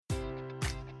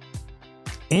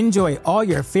Enjoy all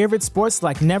your favorite sports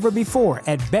like never before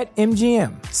at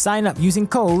BetMGM. Sign up using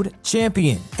code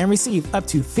CHAMPION and receive up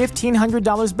to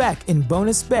 $1,500 back in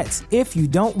bonus bets if you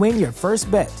don't win your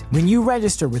first bet. When you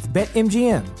register with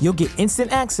BetMGM, you'll get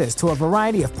instant access to a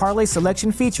variety of parlay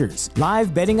selection features,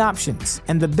 live betting options,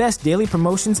 and the best daily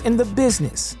promotions in the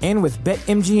business. And with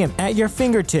BetMGM at your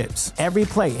fingertips, every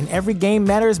play and every game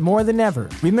matters more than ever.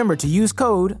 Remember to use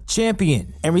code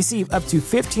CHAMPION and receive up to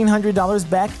 $1,500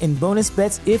 back in bonus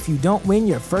bets if you don't win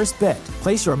your first bet.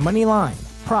 Place your money line,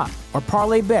 prop, or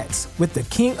parlay bets with the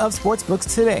king of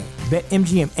sportsbooks today.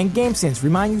 BetMGM and GameSense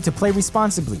remind you to play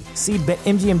responsibly. See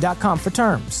BetMGM.com for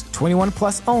terms. 21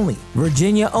 plus only.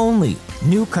 Virginia only.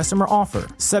 New customer offer.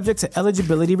 Subject to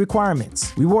eligibility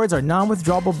requirements. Rewards are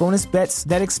non-withdrawable bonus bets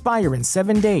that expire in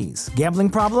 7 days. Gambling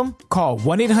problem? Call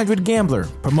 1-800-GAMBLER.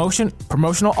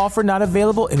 Promotional offer not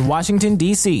available in Washington,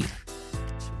 D.C.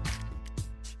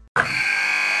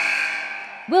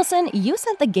 Wilson, you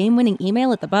sent the game-winning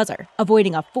email at the buzzer,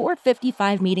 avoiding a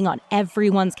 4:55 meeting on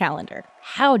everyone's calendar.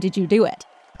 How did you do it?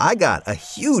 I got a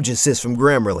huge assist from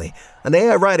Grammarly, an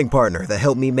AI writing partner that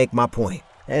helped me make my point.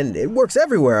 And it works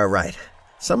everywhere I write.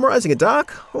 Summarizing a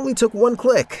doc only took one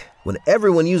click. When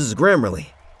everyone uses Grammarly,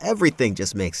 everything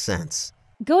just makes sense.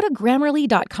 Go to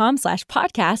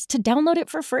Grammarly.com/podcast to download it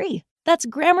for free. That's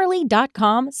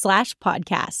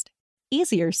Grammarly.com/podcast.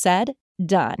 Easier said,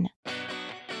 done.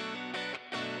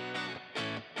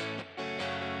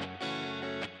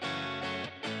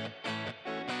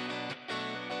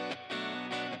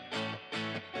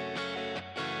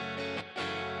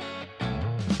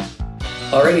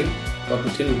 Alrighty, welcome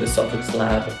to the Celtics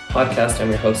Lab podcast.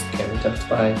 I'm your host, Cameron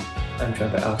Tepsby. I'm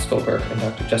joined by Alex Goldberg and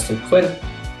Dr. Justin Quinn.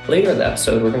 Later in the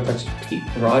episode, we're going to talk to Pete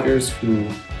Rogers, who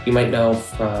you might know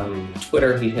from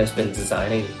Twitter. He has been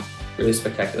designing really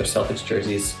spectacular Celtics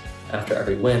jerseys after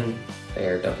every win.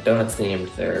 They're Dunkin' Donuts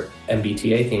themed, they're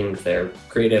MBTA themed, they're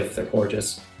creative, they're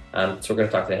gorgeous. So we're going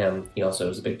to talk to him. He also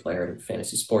is a big player in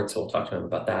fantasy sports, so we'll talk to him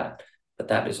about that. But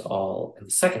that is all in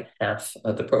the second half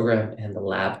of the program and the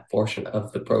lab portion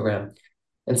of the program.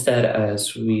 Instead,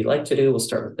 as we like to do, we'll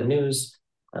start with the news.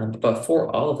 But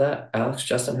before all of that, Alex,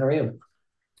 Justin, how are you?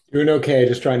 Doing okay,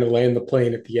 just trying to land the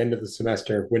plane at the end of the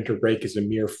semester. Winter break is a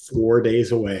mere 4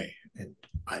 days away. And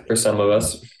for some of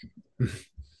us.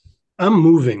 I'm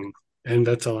moving, and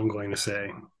that's all I'm going to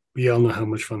say. We all know how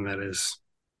much fun that is.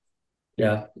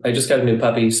 Yeah, I just got a new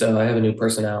puppy, so I have a new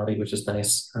personality, which is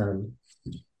nice.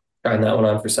 Trying that one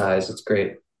on for size. It's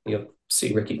great. You'll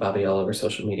see Ricky Bobby all over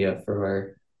social media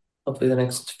for hopefully the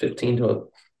next 15 to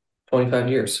 25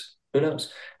 years. Who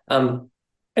knows?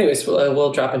 Anyways,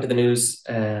 we'll drop into the news,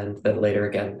 and then later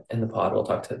again in the pod, we'll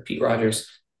talk to Pete Rogers.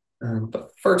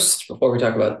 But first, before we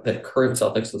talk about the current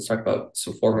Celtics, let's talk about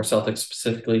some former Celtics,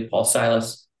 specifically Paul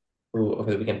Silas, who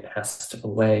over the weekend passed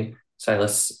away.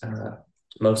 Silas,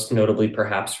 most notably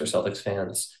perhaps for Celtics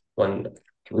fans, won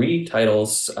 3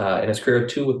 titles in his career,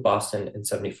 2 with Boston in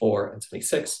 74 and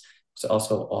 76. He's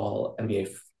also all NBA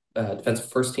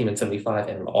defensive first team in 75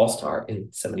 and an all-star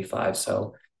in 75.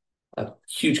 So a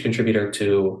huge contributor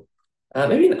to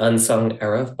maybe an unsung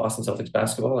era of Boston Celtics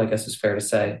basketball, I guess is fair to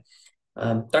say.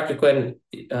 Dr. Quinn,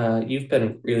 you've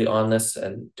been really on this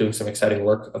and doing some exciting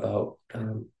work about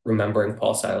remembering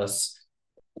Paul Silas.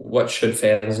 What should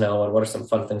fans know, and what are some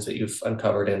fun things that you've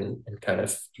uncovered in kind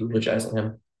of eulogizing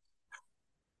him?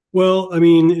 Well, I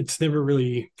mean, it's never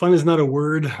really fun is not a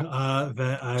word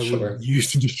that I would use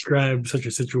to describe such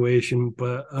a situation.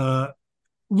 But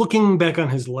looking back on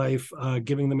his life,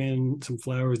 giving the man some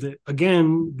flowers that,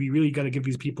 again, we really got to give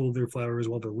these people their flowers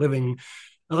while they're living.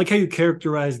 I like how you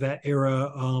characterize that era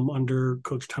under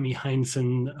Coach Tommy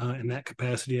Heinsohn in that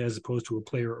capacity, as opposed to a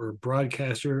player or a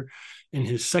broadcaster. And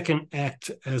his second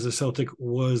act as a Celtic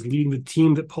was leading the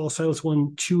team that Paul Silas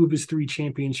won 2 of his 3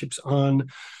 championships on.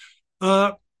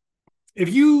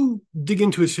 If you dig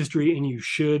into his history, and you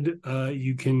should,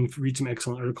 you can read some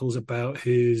excellent articles about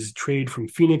his trade from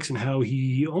Phoenix and how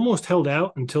he almost held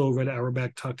out until Red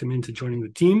Auerbach talked him into joining the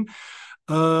team.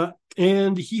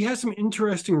 And he has some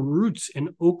interesting roots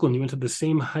in Oakland. He went to the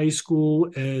same high school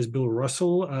as Bill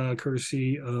Russell,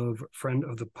 courtesy of friend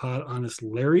of the pod, Honest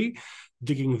Larry,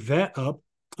 digging that up.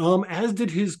 As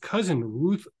did his cousin,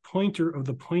 Ruth Pointer of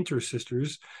the Pointer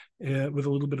Sisters. With a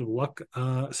little bit of luck,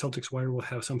 Celtics Wire will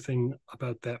have something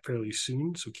about that fairly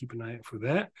soon, so keep an eye out for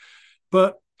that.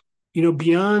 But, you know,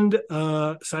 beyond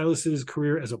Silas's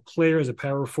career as a player, as a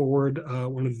power forward,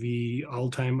 one of the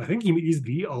all-time, I think he is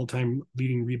the all-time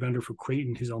leading rebounder for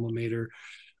Creighton, his alma mater.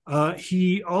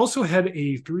 He also had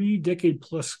a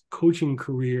 3-decade-plus coaching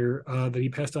career that he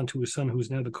passed on to his son, who is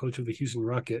now the coach of the Houston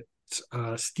Rockets,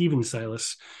 Stephen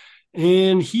Silas.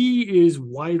 And he was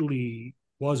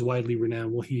widely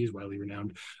renowned. Well, he is widely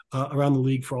renowned around the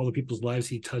league for all the people's lives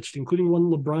he touched, including one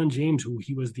LeBron James, who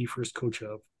he was the first coach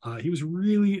of. He was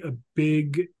really a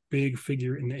big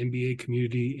figure in the NBA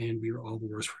community, and we are all the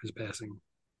worse for his passing.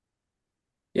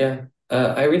 Yeah,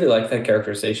 I really like that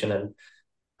characterization,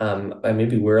 and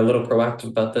maybe we're a little proactive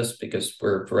about this because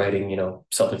we're writing,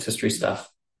 Celtics history stuff,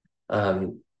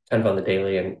 kind of on the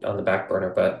daily and on the back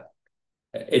burner. But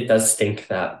it does stink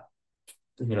that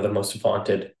the most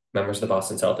vaunted members of the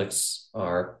Boston Celtics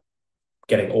are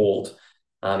getting old,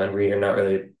 and we are not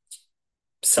really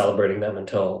celebrating them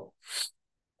until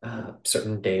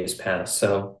certain days pass.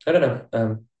 So I don't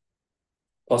know.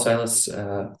 Paul Silas,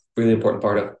 really important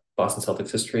part of Boston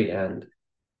Celtics history, and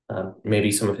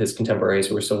maybe some of his contemporaries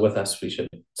who are still with us, we should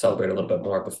celebrate a little bit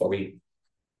more before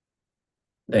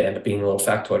they end up being a little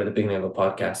factoid at the beginning of a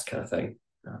podcast kind of thing.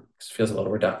 It feels a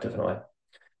little reductive in a way.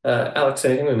 Alex,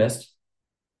 anything we missed?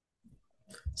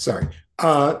 Sorry.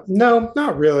 No,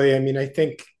 not really. I mean, I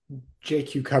think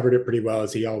JQ covered it pretty well,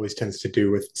 as he always tends to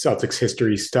do with Celtics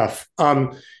history stuff.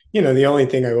 The only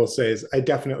thing I will say is I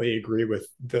definitely agree with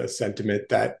the sentiment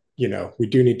that, we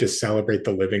do need to celebrate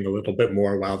the living a little bit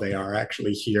more while they are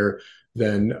actually here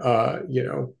than,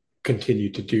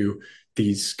 continue to do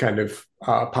these kind of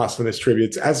posthumous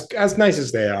tributes as nice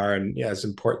as they are and as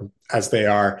important as they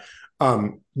are.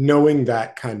 Knowing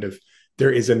that kind of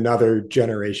there is another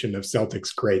generation of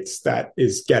Celtics greats that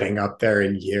is getting up there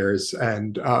in years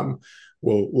and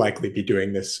will likely be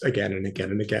doing this again and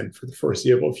again and again for the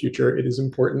foreseeable future. It is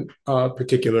important,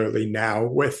 particularly now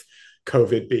with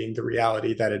COVID being the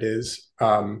reality that it is,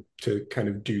 to kind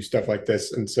of do stuff like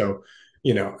this. And so,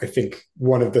 I think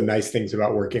one of the nice things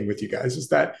about working with you guys is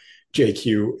that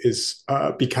JQ is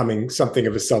becoming something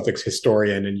of a Celtics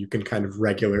historian, and you can kind of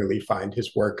regularly find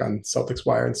his work on Celtics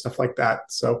Wire and stuff like that.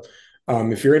 So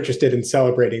if you're interested in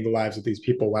celebrating the lives of these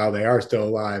people while they are still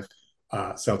alive,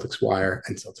 Celtics Wire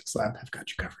and Celtics Lab have got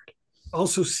you covered.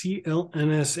 Also,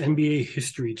 CLNS NBA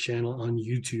History channel on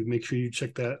YouTube. Make sure you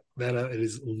check that out. It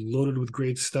is loaded with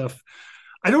great stuff.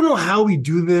 I don't know how we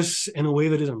do this in a way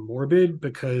that isn't morbid,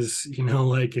 because,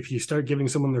 like if you start giving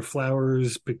someone their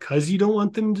flowers because you don't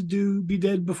want them to be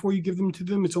dead before you give them to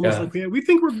them, it's almost like, we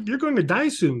think you're going to die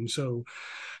soon. So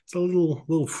it's a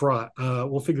little fraught.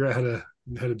 We'll figure out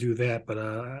how to do that. But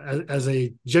as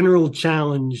a general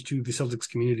challenge to the Celtics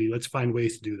community, let's find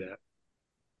ways to do that.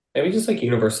 Maybe just like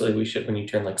universally, we should, when you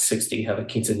turn like 60, have a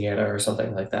quinceañera or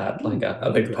something like that, like a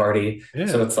big party. Yeah.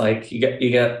 So it's like you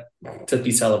get to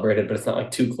be celebrated, but it's not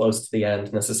like too close to the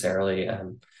end necessarily.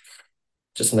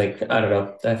 Just like, I don't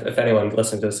know if anyone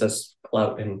listening to this has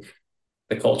clout in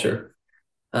the culture.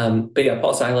 But yeah,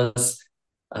 Paul Silas,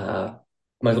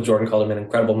 Michael Jordan called him an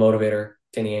incredible motivator.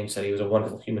 Danny Ainge said he was a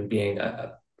wonderful human being.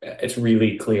 It's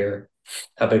really clear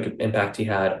how big an impact he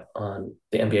had on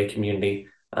the NBA community.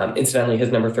 Incidentally,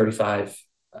 his number 35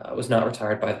 was not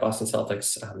retired by the Boston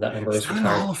Celtics. That number is retired.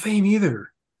 Not in the Hall of Fame either.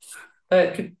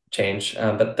 It could change,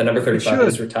 but the number 35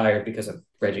 is retired because of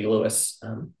Reggie Lewis.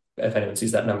 If anyone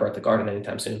sees that number at the Garden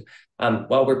anytime soon.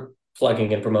 While we're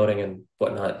plugging and promoting and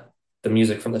whatnot, the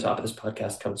music from the top of this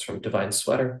podcast comes from Divine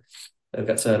Sweater. They've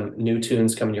got some new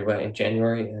tunes coming your way in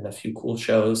January and a few cool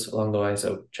shows along the way.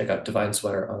 So check out Divine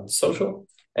Sweater on social.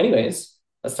 Anyways,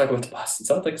 let's talk about the Boston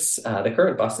Celtics, the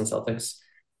current Boston Celtics.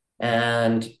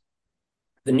 And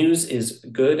the news is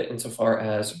good insofar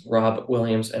as Rob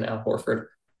Williams and Al Horford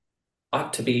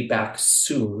ought to be back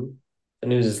soon. The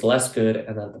news is less good,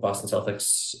 and that the Boston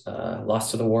Celtics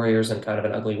lost to the Warriors in kind of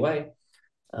an ugly way.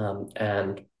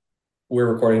 And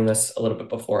we're recording this a little bit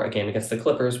before a game against the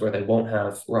Clippers where they won't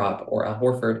have Rob or Al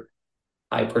Horford.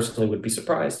 I personally would be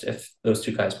surprised if those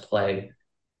two guys play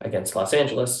against Los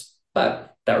Angeles,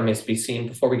 but that remains to be seen.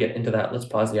 Before we get into that, let's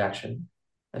pause the action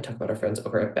and talk about our friends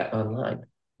over at Bet Online,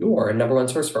 your number one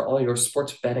source for all your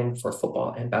sports betting for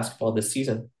football and basketball this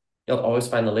season. You'll always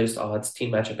find the latest odds,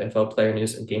 team matchup info, player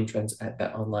news, and game trends at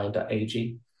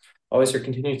betonline.ag. Always your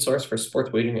continued source for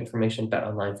sports wagering information, Bet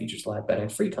Online features live betting,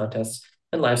 free contests,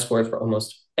 and live scores for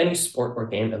almost any sport or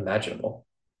game imaginable.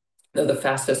 They're the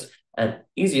fastest and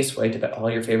easiest way to bet all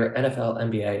your favorite NFL,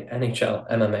 NBA, NHL,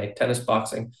 MMA, tennis,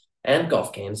 boxing, and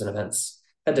golf games and events.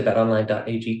 Head to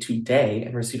betonline.ag today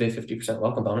and receive a 50%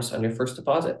 welcome bonus on your first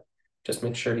deposit. Just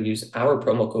make sure to use our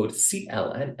promo code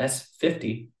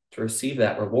CLNS50 to receive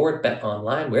that reward. Bet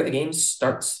Online, where the game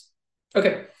starts.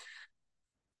 Okay.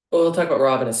 Well, we'll talk about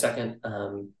Rob in a second.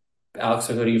 Alex,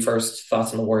 I'll go to you first.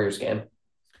 Thoughts on the Warriors game?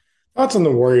 Thoughts on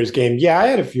the Warriors game? Yeah, I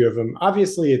had a few of them.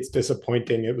 Obviously, it's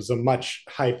disappointing. It was a much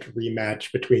hyped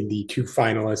rematch between the two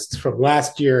finalists from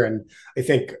last year. And I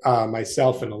think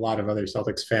myself and a lot of other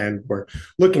Celtics fans were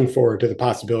looking forward to the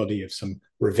possibility of some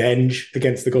revenge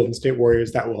against the Golden State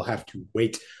Warriors. That will have to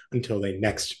wait until they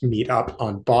next meet up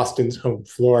on Boston's home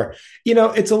floor.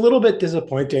 It's a little bit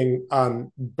disappointing,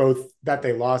 both that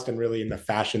they lost and really in the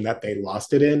fashion that they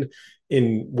lost it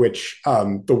in which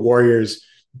the Warriors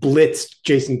blitzed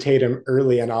Jason Tatum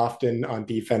early and often on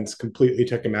defense, completely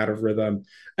took him out of rhythm.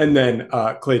 And then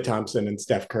Klay Thompson and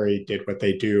Steph Curry did what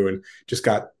they do and just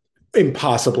got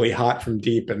impossibly hot from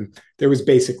deep. And there was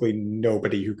basically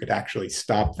nobody who could actually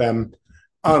stop them.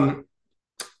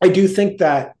 I do think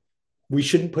that we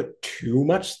shouldn't put too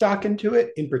much stock into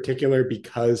it, in particular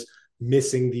because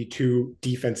missing the two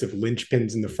defensive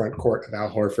linchpins in the front court of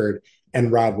Al Horford and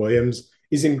Rob Williams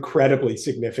is incredibly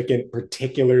significant,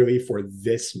 particularly for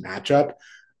this matchup.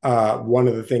 One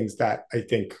of the things that I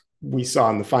think we saw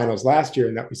in the finals last year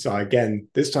and that we saw again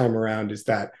this time around is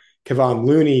that Kevon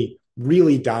Looney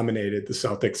really dominated the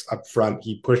Celtics up front.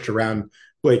 He pushed around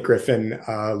Blake Griffin,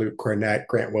 Luke Cornett,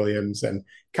 Grant Williams, and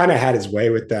kind of had his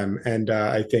way with them. And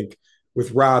I think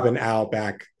with Rob and Al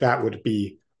back, that would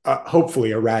be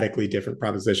hopefully a radically different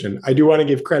proposition. I do want to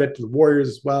give credit to the Warriors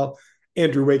as well.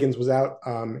 Andrew Wiggins was out.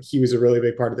 He was a really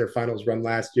big part of their finals run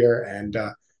last year, and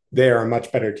they are a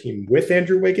much better team with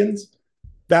Andrew Wiggins.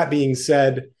 That being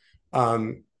said,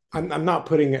 I'm not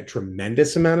putting a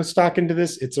tremendous amount of stock into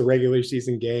this. It's a regular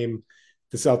season game.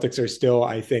 The Celtics are still,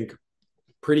 I think,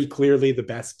 pretty clearly the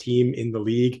best team in the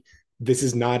league. This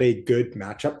is not a good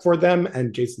matchup for them,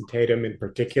 and Jason Tatum in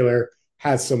particular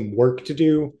has some work to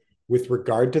do with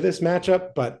regard to this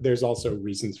matchup, but there's also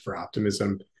reasons for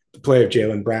optimism. The play of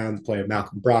Jaylen Brown, the play of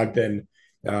Malcolm Brogdon.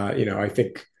 I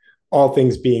think all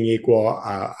things being equal,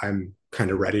 I'm kind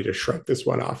of ready to shrug this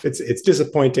one off. It's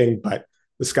disappointing, but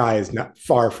the sky is not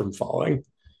far from falling.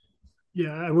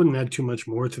 Yeah, I wouldn't add too much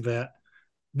more to that.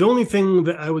 The only thing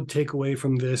that I would take away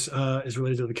from this is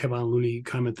related to the Kevon Looney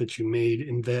comment that you made,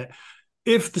 in that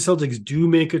if the Celtics do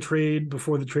make a trade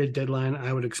before the trade deadline,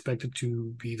 I would expect it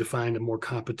to be to find a more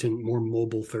competent, more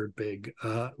mobile third big.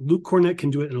 Luke Cornett can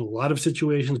do it in a lot of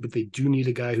situations, but they do need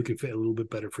a guy who can fit a little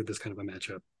bit better for this kind of a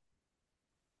matchup.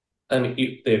 And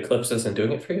the Eclipse isn't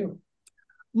doing it for you?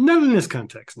 Not in this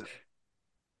context,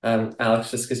 no.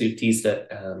 Alex, just because you teased it,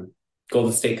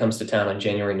 Golden State comes to town on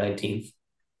January 19th.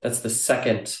 That's the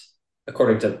second,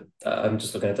 according to, I'm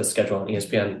just looking at the schedule on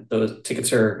ESPN, those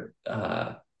tickets are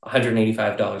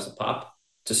 $185 a pop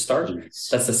to start. Jeez.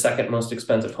 That's the second most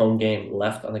expensive home game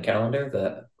left on the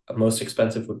calendar. The most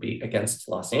expensive would be against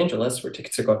Los Angeles, where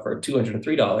tickets are going for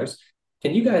 $203.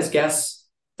 Can you guys guess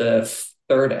the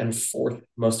third and fourth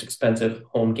most expensive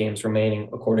home games remaining,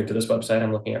 according to this website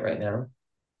I'm looking at right now?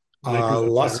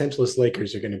 Los Angeles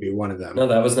Lakers are going to be one of them. No,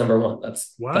 that was number one.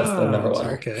 That's the number one.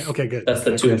 Okay, good. That's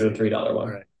the $203 one. All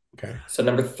right. Okay. So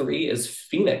number 3 is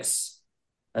Phoenix,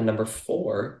 and number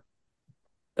 4,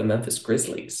 the Memphis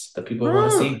Grizzlies. The people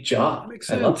want to see Ja.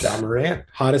 I love Ja Morant,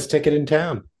 hottest ticket in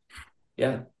town.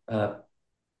 Yeah.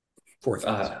 Fourth.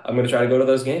 I'm going to try to go to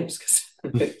those games because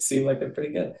they seem like they're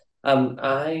pretty good.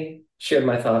 I shared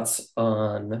my thoughts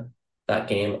on that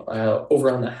game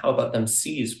over on the How About Them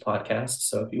C's podcast.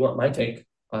 So if you want my take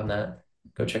on that,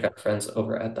 go check out friends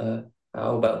over at the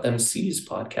How About Them C's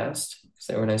podcast, because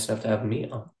they were nice enough to have me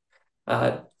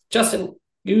on. Justin,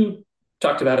 you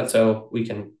talked about it, so we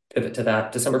can pivot to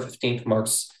that. December 15th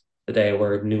marks the day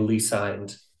where newly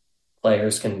signed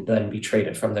players can then be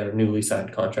traded from their newly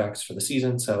signed contracts for the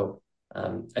season. So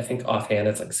I think offhand,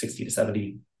 it's like 60 to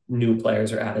 70 new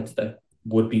players are added to the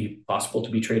would be possible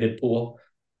to be traded pool.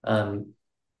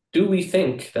 Do we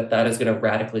think that is going to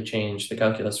radically change the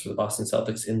calculus for the Boston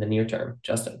Celtics in the near term,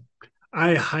 Justin?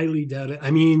 I highly doubt it. I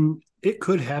mean, it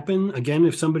could happen again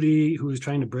if somebody who is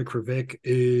trying to brick for Vic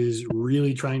is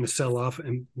really trying to sell off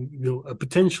and a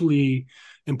potentially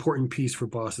important piece for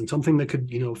Boston, something that could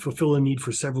fulfill a need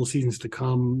for several seasons to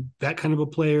come. That kind of a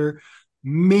player,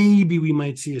 maybe we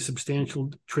might see a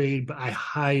substantial trade, but I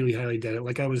highly doubt it.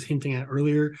 Like I was hinting at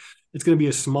earlier, it's going to be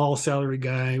a small salary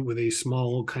guy with a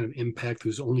small kind of impact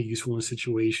who's only useful in a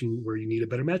situation where you need a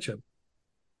better matchup.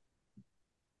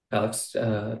 Alex,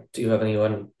 do you have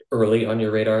anyone early on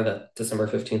your radar that December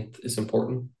 15th is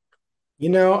important?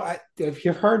 If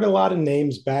you've heard a lot of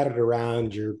names batted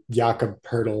around, your Jakob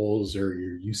Pertls or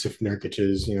your Yusuf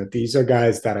Nurkic's, these are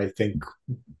guys that I think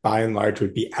by and large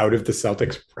would be out of the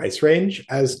Celtics price range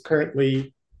as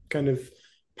currently kind of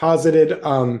posited.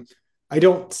 I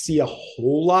don't see a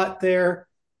whole lot there.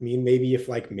 I mean, maybe if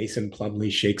like Mason Plumlee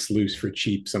shakes loose for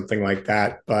cheap, something like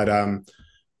that. But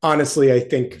honestly, I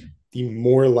think the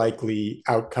more likely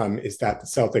outcome is that the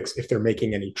Celtics, if they're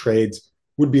making any trades,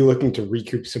 would be looking to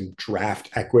recoup some draft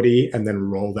equity and then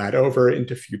roll that over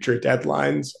into future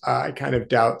deadlines. I kind of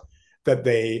doubt that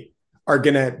they are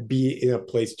going to be in a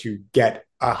place to get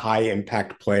a high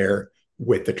impact player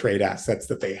with the trade assets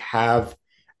that they have.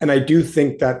 And I do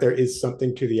think that there is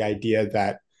something to the idea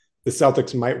that the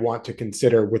Celtics might want to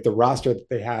consider with the roster that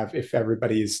they have, if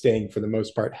everybody is staying for the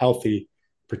most part healthy,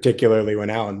 particularly when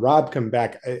Al and Rob come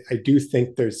back. I do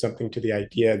think there's something to the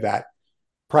idea that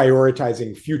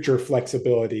prioritizing future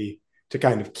flexibility to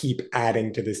kind of keep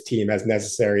adding to this team as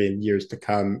necessary in years to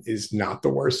come is not the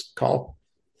worst call.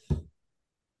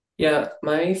 Yeah,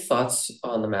 my thoughts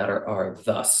on the matter are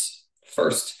thus.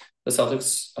 First, the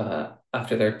Celtics,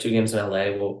 after their 2 games in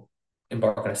LA, will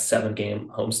embark on a 7-game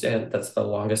homestand. That's the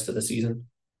longest of the season,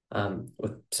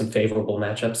 with some favorable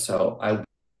matchups. So I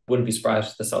wouldn't be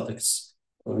surprised if the Celtics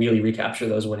really recapture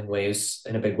those winning ways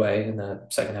in a big way in the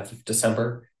second half of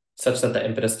December, such that the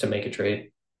impetus to make a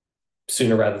trade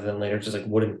sooner rather than later just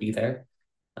wouldn't be there.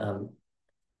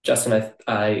 Justin,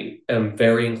 I am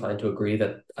very inclined to agree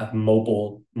that a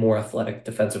mobile, more athletic,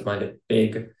 defensive-minded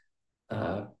big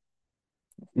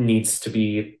needs to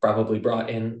be probably brought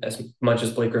in. As much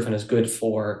as Blake Griffin is good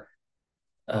for,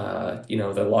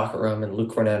 the locker room, and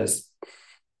Luke Cornett is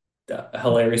a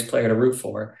hilarious player to root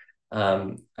for.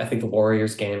 I think the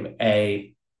Warriors game,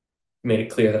 made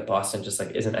it clear that Boston just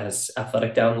isn't as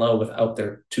athletic down low without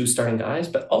their 2 starting guys,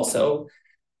 but also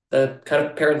the kind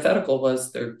of parenthetical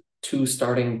was their 2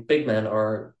 starting big men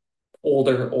are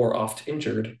older or oft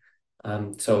injured.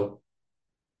 So,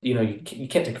 you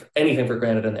can't take anything for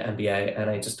granted in the NBA,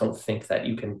 and I just don't think that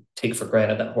you can take for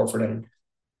granted that Horford and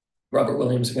Robert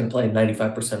Williams are going to play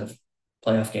 95% of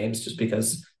playoff games just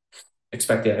because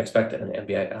expect the unexpected in the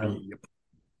NBA.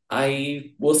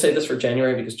 I will say this for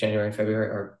January, because January and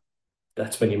February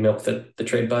that's when you milk the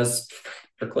trade buzz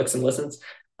for clicks and listens.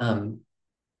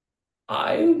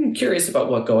 I'm curious about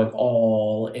what going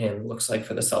all in looks like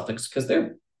for the Celtics, because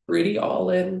they're pretty all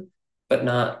in, but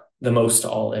not the most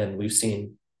all in we've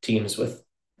seen teams with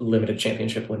limited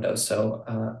championship windows. So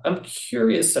I'm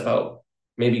curious about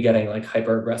maybe getting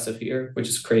hyper aggressive here, which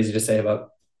is crazy to say about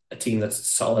a team that's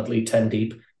solidly 10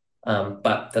 deep.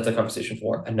 But that's a conversation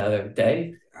for another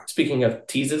day. Speaking of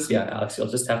teases, yeah, Alex, you'll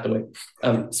just have to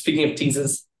wait. Speaking of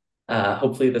teases,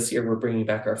 hopefully this year we're bringing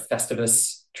back our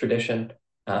Festivus tradition.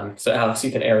 So Alex,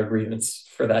 you can air a grievance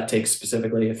for that take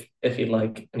specifically if you'd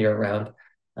like, and you're around.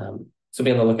 So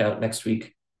be on the lookout next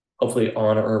week, hopefully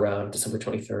on or around December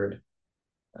 23rd.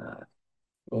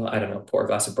 Well, I don't know, pour a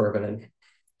glass of bourbon and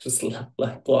just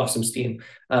blow off some steam.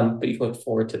 But you can look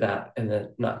forward to that in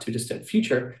the not too distant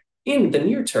future. In the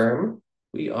near term,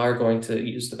 we are going to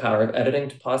use the power of editing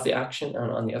to pause the action.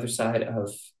 On the other side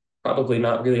of probably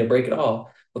not really a break at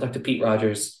all, we'll talk to Pete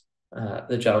Rogers,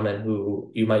 the gentleman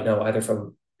who you might know either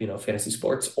from fantasy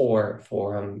sports or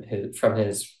from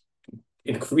his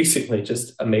increasingly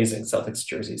just amazing Celtics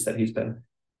jerseys that he's been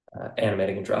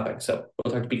animating and dropping. So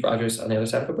we'll talk to Pete Rogers on the other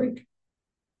side of a break.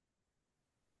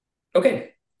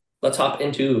 Okay, let's hop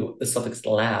into the Celtics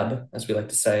lab, as we like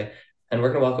to say, and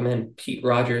we're going to welcome in Pete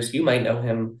Rogers. You might know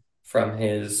him from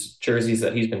his jerseys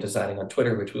that he's been designing on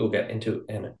Twitter, which we will get into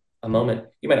in a moment.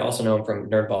 You might also know him from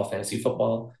Nerdball Fantasy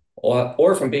Football,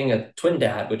 or from being a twin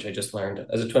dad, which I just learned.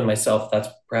 As a twin myself, that's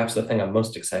perhaps the thing I'm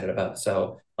most excited about.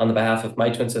 So on the behalf of my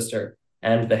twin sister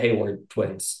and the Hayward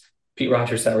twins, Pete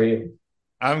Rogers, how are you?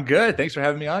 I'm good. Thanks for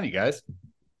having me on, you guys.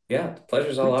 Yeah, the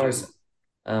pleasure's all ours.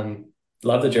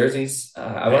 Love the jerseys.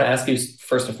 I want to ask you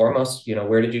first and foremost,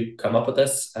 where did you come up with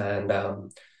this?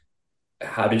 And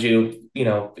how did you've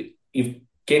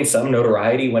gained some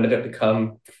notoriety. When did it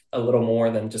become a little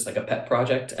more than just a pet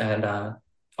project? And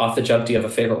off the jump, do you have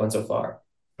a favorite one so far?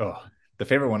 Oh, the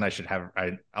favorite one I should have.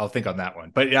 I'll think on that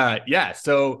one. But yeah.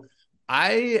 So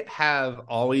I have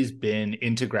always been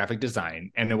into graphic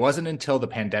design, and it wasn't until the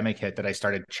pandemic hit that I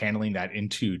started channeling that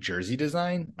into jersey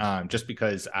design, just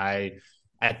because I,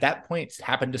 at that point,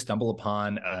 happened to stumble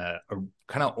upon a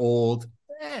kind of old,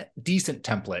 decent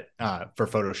template for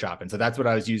Photoshop. And so that's what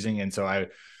I was using. And so I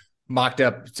mocked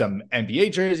up some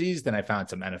NBA jerseys, then I found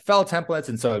some NFL templates.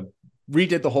 And so I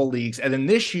redid the whole leagues. And then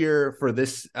this year for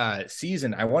this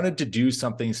season, I wanted to do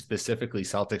something specifically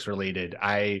Celtics related.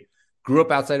 I grew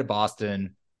up outside of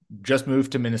Boston, just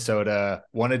moved to Minnesota,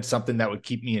 wanted something that would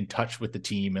keep me in touch with the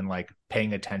team and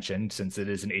paying attention, since it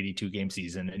is an 82 game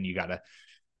season and you got to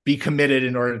be committed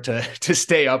in order to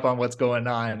stay up on what's going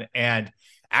on. And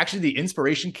actually the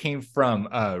inspiration came from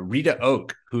Rita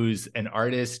Oak, who's an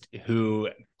artist who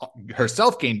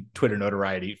herself gained Twitter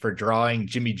notoriety for drawing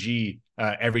Jimmy G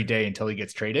every day until he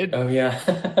gets traded. Oh yeah.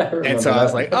 And so I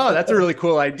was like, oh, that's a really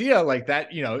cool idea. Like that,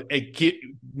 it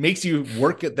makes you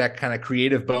work at that kind of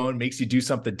creative bone, makes you do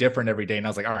something different every day. And I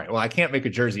was like, all right, well, I can't make a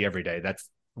jersey every day. That's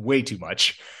way too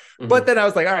much. Mm-hmm. But then I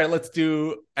was like, all right, let's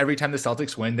do every time the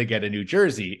Celtics win, they get a new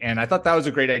jersey. And I thought that was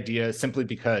a great idea simply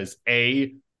because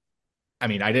I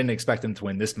didn't expect them to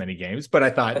win this many games, but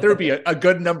I thought there would be a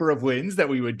good number of wins that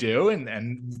we would do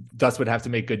and thus would have to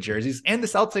make good jerseys. And the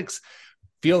Celtics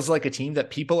feels like a team that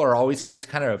people are always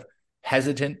kind of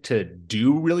hesitant to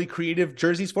do really creative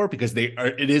jerseys for because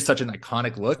it is such an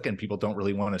iconic look and people don't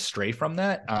really want to stray from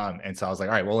that. And so I was like,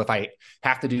 all right, well, if I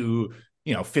have to do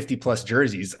 50 plus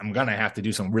jerseys, I'm going to have to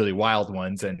do some really wild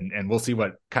ones and we'll see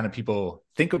what kind of people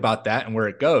think about that and where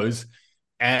it goes.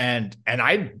 And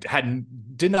I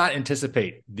did not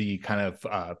anticipate the kind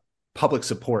of public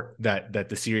support that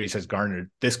the series has garnered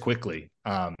this quickly.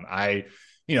 I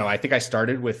think I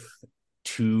started with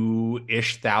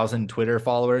 2,000 Twitter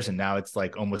followers, and now it's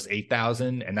like almost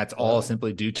 8,000, and that's all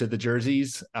simply due to the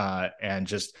jerseys. And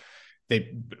just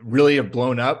they really have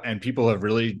blown up, and people have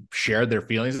really shared their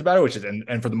feelings about it. Which is,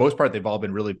 and for the most part, they've all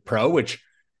been really pro, which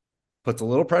puts a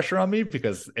little pressure on me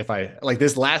because if I like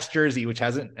this last jersey, which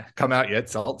hasn't come out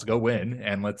yet, so let's go win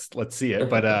and let's see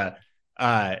it. But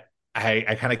I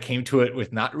kind of came to it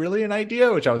with not really an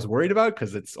idea, which I was worried about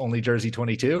because it's only jersey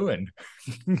 22 and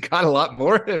got a lot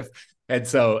more. And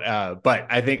so, but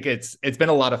I think it's been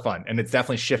a lot of fun, and it's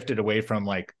definitely shifted away from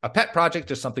like a pet project,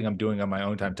 just something I'm doing on my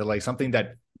own time, to like something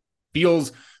that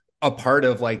feels a part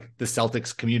of like the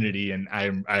Celtics community. And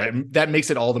I that makes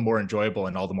it all the more enjoyable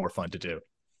and all the more fun to do.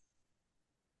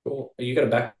 Cool. You got a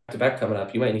back-to-back coming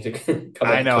up. You might need to come up.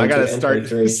 I know. I got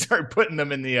to start putting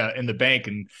them in the bank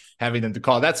and having them to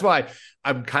call. That's why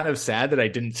I'm kind of sad that I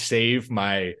didn't save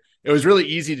my. It was really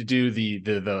easy to do the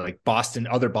like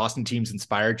other Boston teams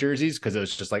inspired jerseys because it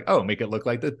was just like, oh, make it look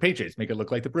like the Patriots, make it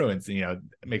look like the Bruins,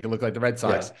 make it look like the Red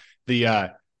Sox.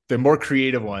 Yeah. The more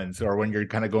creative ones, or when you're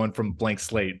kind of going from blank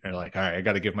slate, they're like, all right, I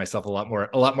got to give myself a lot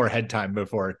more head time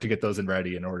before to get those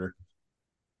ready in order.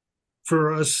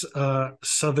 For us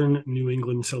Southern New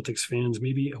England Celtics fans,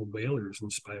 maybe a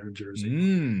Whalers-inspired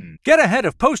jersey. Get ahead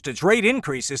of postage rate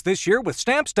increases this year with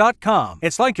Stamps.com.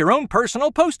 It's like your own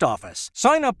personal post office.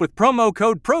 Sign up with promo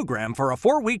code PROGRAM for a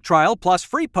 4-week trial plus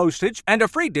free postage and a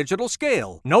free digital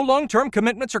scale. No long-term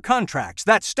commitments or contracts.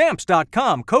 That's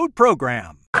Stamps.com, code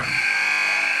PROGRAM.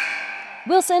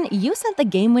 Wilson, you sent the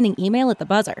game-winning email at the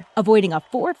buzzer, avoiding a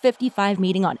 4:55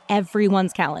 meeting on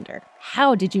everyone's calendar.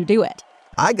 How did you do it?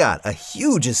 I got a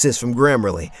huge assist from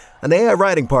Grammarly, an AI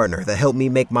writing partner that helped me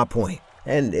make my point.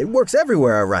 And it works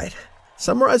everywhere I write.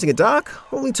 Summarizing a doc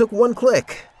only took one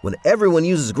click. When everyone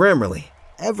uses Grammarly,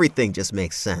 everything just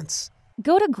makes sense.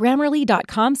 Go to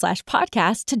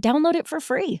Grammarly.com/podcast to download it for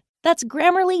free. That's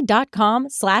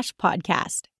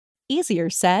Grammarly.com/podcast. Easier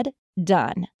said,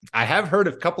 done. I have heard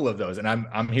of a couple of those, and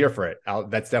I'm here for it.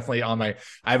 That's definitely on I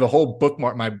have a whole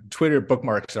bookmark. My Twitter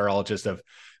bookmarks are all just of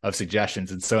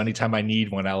suggestions. And so anytime I need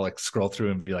one, I'll like scroll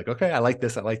through and be like, okay, I like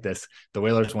this. The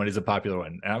Whalers one is a popular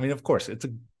one. And I mean, of course, it's a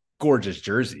gorgeous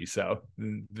jersey. So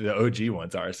the OG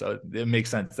ones are. So it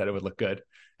makes sense that it would look good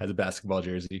as a basketball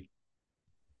jersey.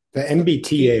 The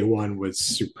MBTA one was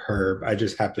superb. I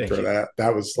just have to throw that out.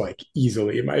 That was like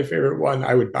easily my favorite one.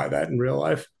 I would buy that in real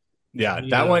life. Yeah,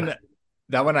 that one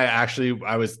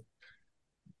I was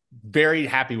very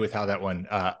happy with how that one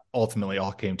ultimately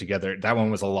all came together. That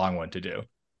one was a long one to do.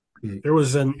 There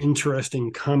was an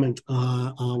interesting comment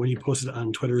when you posted it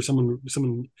on Twitter.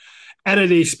 Someone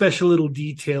added a special little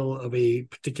detail of a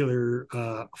particular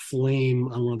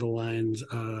flame on one of the lines.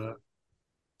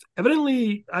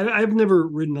 Evidently, I've never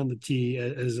ridden on the T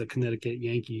as a Connecticut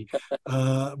Yankee,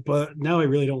 but now I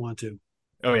really don't want to.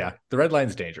 Oh, yeah. The red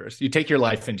line's dangerous. You take your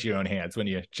life into your own hands when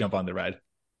you jump on the red.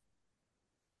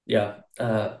 Yeah.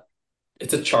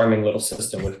 It's a charming little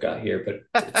system we've got here, but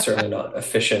it's certainly not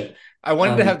efficient. I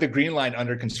wanted to have the green line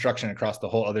under construction across the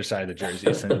whole other side of the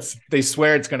jersey, since they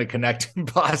swear it's going to connect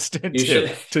Boston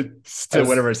to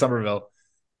whatever, Somerville.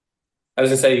 I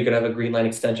was going to say you could have a green line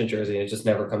extension jersey and it just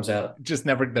never comes out. Just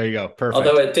never. There you go. Perfect.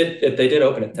 Although they did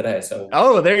open it today. So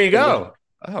there you go.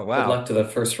 Oh, wow. Good luck to the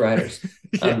first riders.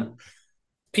 Yeah.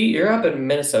 Pete, you're up in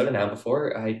Minnesota now.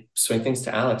 Before I swing things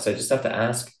to Alex, I just have to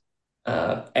ask,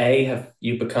 A, have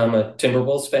you become a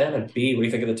Timberwolves fan? And B, what do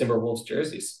you think of the Timberwolves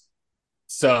jerseys?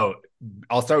 So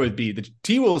I'll start with B. The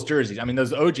T-Wolves jerseys, I mean,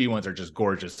 those OG ones are just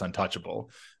gorgeous,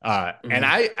 untouchable. And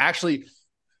I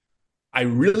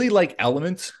really like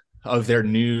elements of their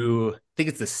new, I think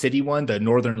it's the city one, the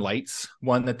Northern Lights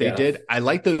one that they did. I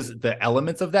like the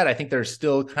elements of that. I think there's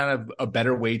still kind of a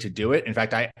better way to do it. In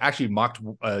fact, I actually mocked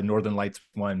Northern Lights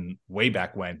one way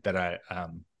back when that I,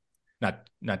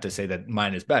 not to say that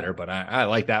mine is better, but I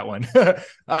like that one.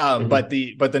 But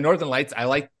the Northern Lights,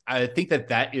 I think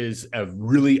that is a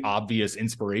really obvious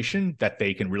inspiration that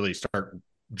they can really start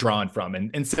drawing from.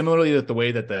 And similarly with the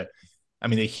way that the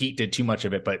Heat did too much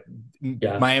of it, but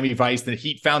Miami Vice, the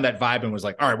Heat found that vibe and was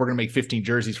like, all right, we're going to make 15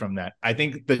 jerseys from that. I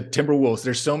think the Timberwolves,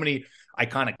 there's so many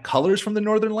iconic colors from the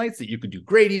Northern Lights that you can do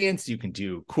gradients, you can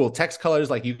do cool text colors.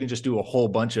 Like you can just do a whole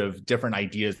bunch of different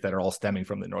ideas that are all stemming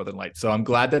from the Northern Lights. So I'm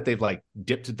glad that they've like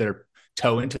dipped their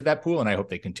toe into that pool. And I hope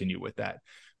they continue with that.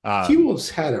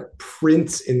 T-Wolves had a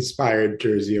Prince inspired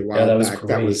jersey a while back.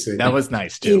 That was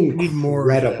nice too.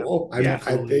 Incredible.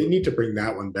 They need to bring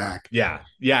that one back. Yeah.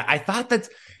 I thought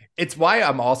it's why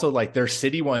I'm also like their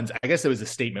city ones. I guess it was a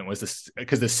statement was this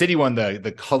because the city one,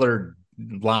 the colored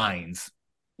lines.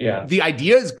 Yeah. The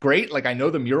idea is great. Like I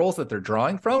know the murals that they're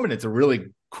drawing from, and it's a really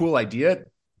cool idea.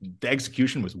 The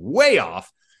execution was way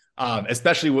off.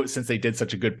 Especially since they did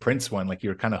such a good Prince one, like you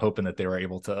were kind of hoping that they were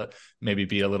able to maybe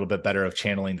be a little bit better of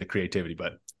channeling the creativity.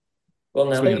 But now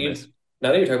that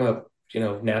you're talking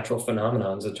about, natural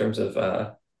phenomenons in terms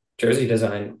of jersey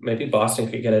design, maybe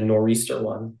Boston could get a nor'easter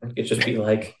one. It could just be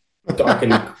like dark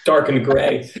and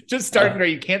gray. Just dark and gray.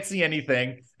 You can't see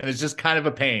anything, and it's just kind of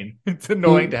a pain. It's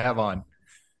annoying to have on.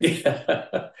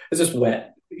 Yeah, it's just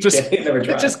wet.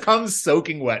 It just comes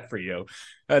soaking wet for you.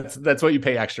 That's what you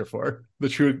pay extra for, the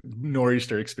true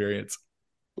nor'easter experience.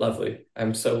 Lovely.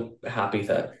 I'm so happy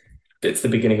that it's the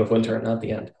beginning of winter and not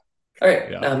the end. All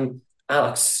right. Yeah.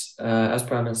 Alex, as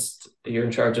promised, you're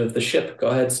in charge of the ship. Go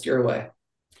ahead, steer away.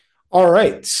 All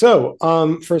right. So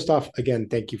first off, again,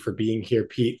 thank you for being here,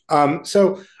 Pete.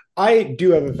 So I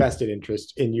do have a vested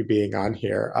interest in you being on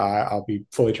here. I'll be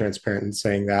fully transparent in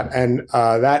saying that. And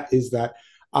that is that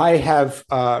I have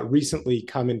recently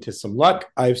come into some luck.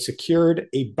 I've secured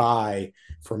a bye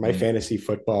for my fantasy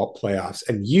football playoffs.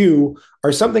 And you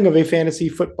are something of a fantasy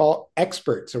football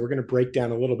expert. So we're going to break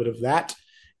down a little bit of that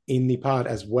in the pod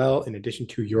as well. In addition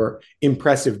to your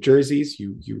impressive jerseys,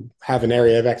 you have an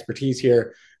area of expertise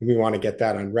here, and we want to get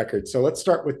that on record. So let's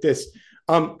start with this.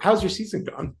 How's your season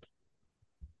gone?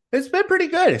 It's been pretty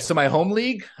good. So my home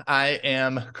league, I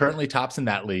am currently tops in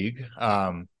that league.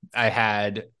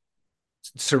 I've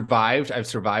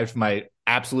survived my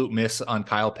absolute miss on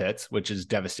Kyle Pitts, which is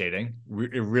devastating.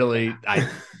 I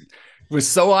was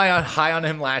so high on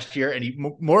him last year, and he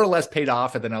more or less paid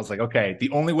off. And then I was like, okay,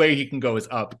 the only way he can go is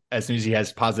up as soon as he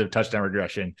has positive touchdown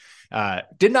regression.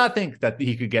 Did not think that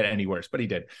he could get any worse, but he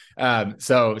did.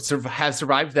 So have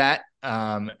survived that.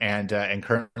 And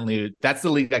currently that's the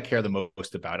league I care the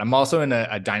most about. I'm also in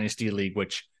a dynasty league,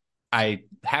 which I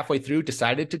halfway through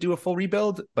decided to do a full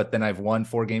rebuild, but then I've won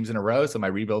 4 games in a row. So my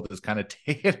rebuild is kind of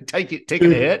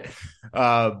taking a hit.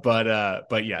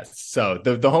 But yes. So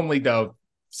the home league though,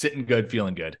 sitting good,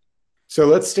 feeling good. So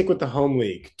let's stick with the home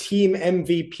league. Team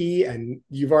MVP, and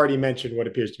you've already mentioned what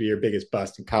appears to be your biggest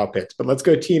bust in Kyle Pitts, but let's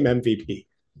go team MVP.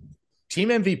 Team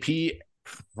MVP,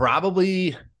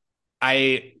 probably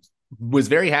I was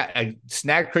very happy. I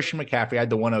snagged Christian McCaffrey. I had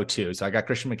the 102. So I got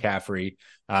Christian McCaffrey,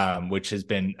 which has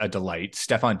been a delight.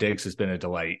 Stephon Diggs has been a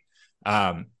delight.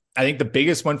 I think the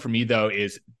biggest one for me though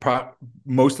is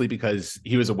mostly because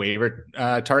he was a waiver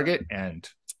target, and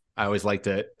I always like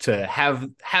to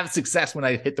have success when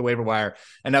I hit the waiver wire.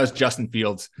 And that was Justin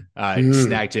Fields.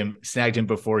 Snagged him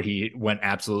before he went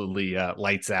absolutely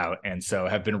lights out. And so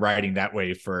have been riding that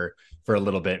wave for a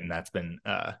little bit. And that's been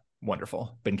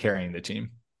wonderful. Been carrying the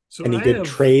team. So any good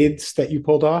trades that you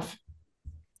pulled off?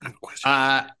 I have a question.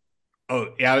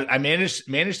 I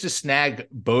managed to snag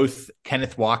both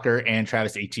Kenneth Walker and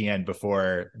Travis Etienne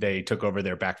before they took over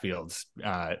their backfields.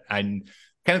 And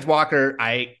Kenneth Walker,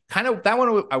 I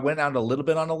went out a little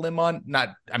bit on a limb on.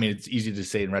 It's easy to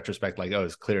say in retrospect, like, oh,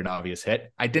 it's clear and obvious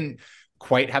hit. I didn't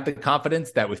quite have the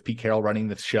confidence that with Pete Carroll running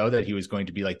the show that he was going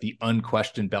to be like the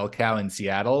unquestioned bell cow in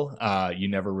Seattle. You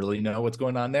never really know what's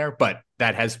going on there, but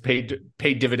that has paid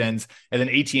dividends. And then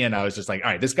ATN, I was just like, all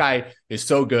right, this guy is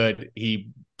so good. He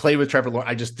played with Trevor Lawrence.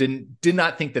 I just did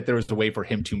not think that there was a way for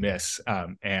him to miss.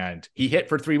 And he hit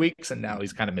for 3 weeks and now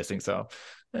he's kind of missing. So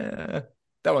that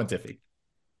one's iffy.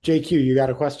 JQ, you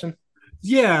got a question?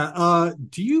 Yeah.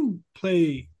 Do you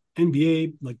play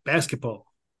NBA like basketball?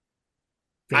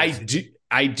 Fantasy?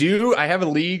 I do. I have a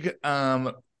league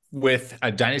with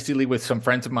a dynasty league with some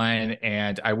friends of mine.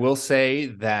 And I will say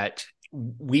that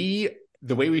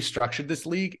the way we structured this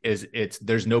league is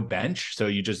there's no bench. So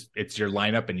it's your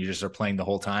lineup and you just are playing the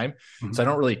whole time. Mm-hmm. So I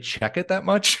don't really check it that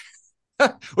much.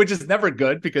 which is never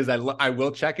good because I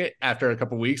will check it after a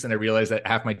couple of weeks and I realize that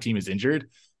half my team is injured.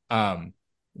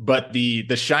 But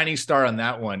the shining star on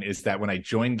that one is that when I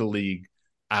joined the league,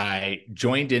 I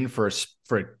joined in for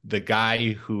the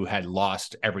guy who had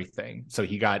lost everything. So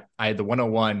I had the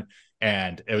 101,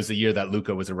 and it was the year that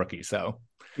Luka was a rookie. So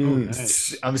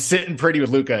nice. I'm sitting pretty with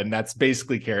Luka, and that's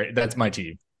basically that's my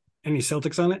team. Any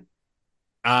Celtics on it?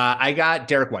 I got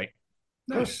Derek White.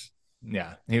 Nice.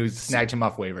 Yeah, he snagged him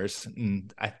off waivers.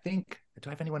 And I think, do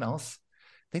I have anyone else?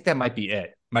 I think that might be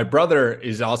it. My brother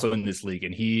is also in this league,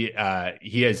 and he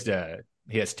has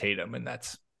Tatum, and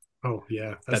that's. Oh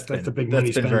yeah, that's a big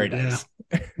money. That's been very nice.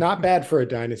 Yeah. Not bad for a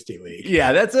dynasty league.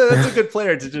 Yeah, that's a good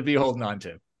player to be holding on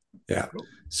to. Yeah.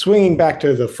 Swinging back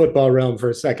to the football realm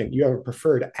for a second, you have a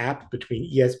preferred app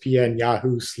between ESPN,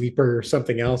 Yahoo, Sleeper, or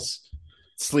something else?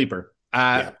 Sleeper.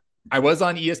 I was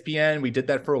on ESPN. We did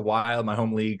that for a while, my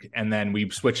home league, and then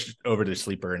we switched over to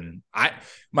Sleeper. And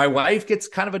my wife gets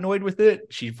kind of annoyed with it.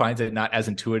 She finds it not as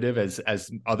intuitive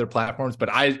as other platforms, but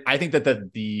I think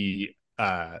that the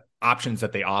options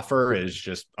that they offer is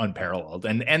just unparalleled,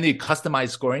 and the customized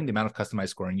scoring, the amount of customized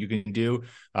scoring you can do,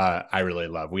 I really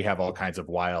love. We have all kinds of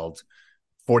wild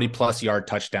 40+ yard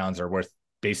touchdowns are worth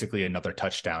basically another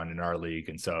touchdown in our league,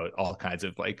 and so all kinds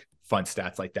of like fun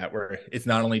stats like that, where it's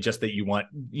not only just that you want,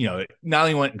 not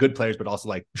only want good players, but also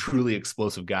like truly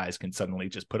explosive guys can suddenly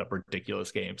just put up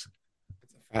ridiculous games.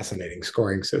 Fascinating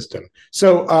scoring system.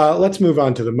 So let's move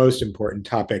on to the most important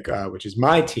topic, which is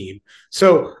my team.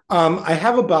 So I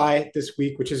have a bye this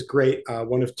week, which is great.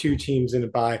 One of two teams in a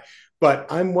bye. But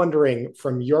I'm wondering,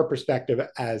 from your perspective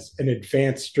as an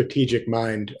advanced strategic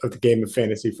mind of the game of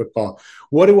fantasy football,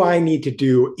 what do I need to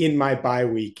do in my bye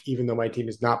week, even though my team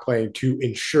is not playing, to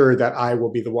ensure that I will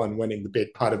be the one winning the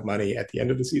big pot of money at the end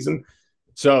of the season?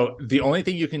 So the only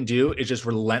thing you can do is just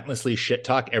relentlessly shit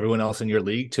talk everyone else in your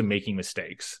league to making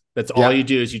mistakes. That's all you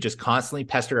do, is you just constantly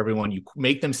pester everyone. You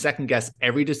make them second guess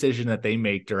every decision that they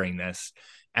make during this.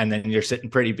 And then you're sitting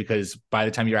pretty, because by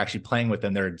the time you're actually playing with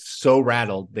them, they're so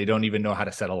rattled, they don't even know how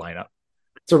to set a lineup.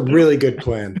 It's a really good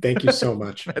plan. Thank you so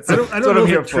much. I don't know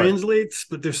if it translates,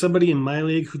 but there's somebody in my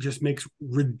league who just makes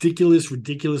ridiculous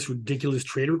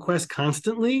trade requests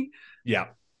constantly. Yeah.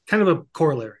 Kind of a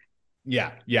corollary.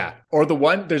 Yeah. Or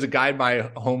there's a guy in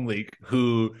my home league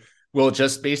who will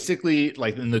just basically,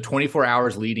 like, in the 24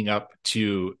 hours leading up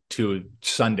to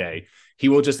Sunday, he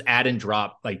will just add and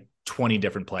drop like 20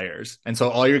 different players. And so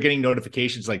all you're getting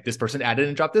notifications like, this person added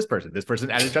and dropped this person, this person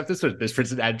added and dropped this person, this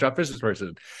person added and dropped this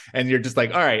person. And you're just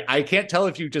like, all right, I can't tell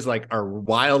if you just like are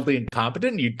wildly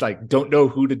incompetent, you like don't know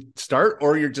who to start,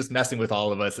 or you're just messing with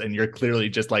all of us and you're clearly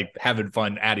just like having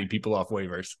fun adding people off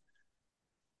waivers.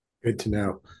 Good to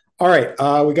know. All right,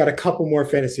 we got a couple more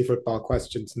fantasy football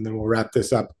questions, and then we'll wrap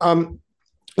this up.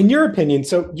 In your opinion,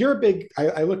 so you're a big,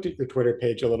 I looked at your Twitter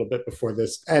page a little bit before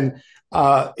this, and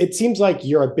it seems like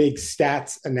you're a big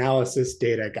stats analysis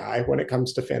data guy when it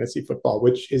comes to fantasy football,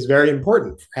 which is very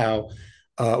important for how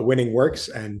winning works.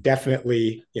 And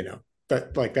definitely,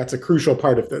 that's a crucial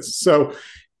part of this. So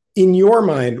in your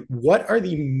mind, what are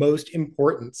the most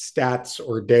important stats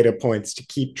or data points to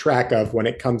keep track of when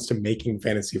it comes to making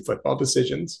fantasy football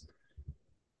decisions?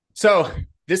 So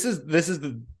this is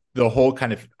the whole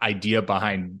kind of idea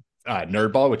behind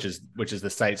Nerdball, which is the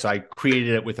site. So I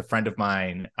created it with a friend of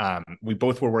mine. We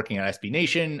both were working at SB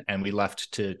Nation, and we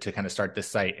left to kind of start this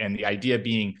site. And the idea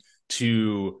being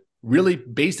to really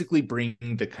basically bring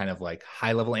the kind of like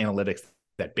high level analytics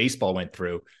that baseball went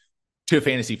through to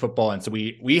fantasy football. And so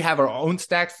we have our own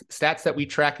stats that we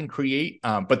track and create.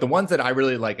 But the ones that I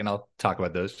really like, and I'll talk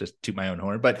about those, just toot my own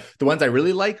horn, but the ones I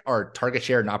really like are target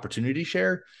share and opportunity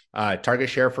share. Target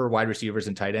share for wide receivers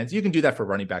and tight ends. You can do that for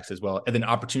running backs as well. And then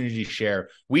opportunity share,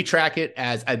 we track it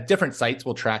as at different sites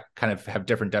will track, kind of have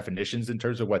different definitions in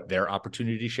terms of what their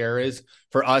opportunity share is.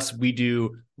 For us, we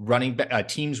do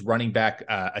teams running back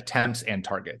attempts and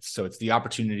targets. So it's the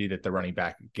opportunity that the running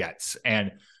back gets.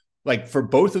 And like for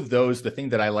both of those, the thing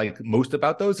that I like most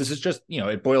about those, this is just,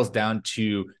 it boils down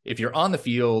to, if you're on the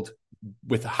field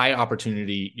with high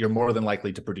opportunity, you're more than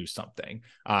likely to produce something.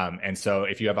 And so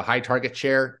if you have a high target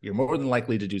share, you're more than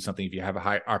likely to do something. If you have a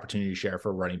high opportunity share for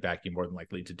a running back, you're more than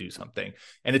likely to do something.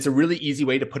 And it's a really easy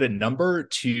way to put a number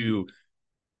to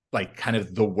like kind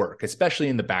of the work, especially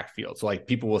in the backfield. So like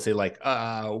people will say like,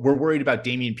 we're worried about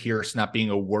Dameon Pierce not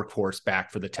being a workhorse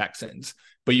back for the Texans,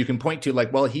 but you can point to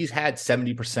like, well, he's had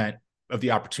 70% of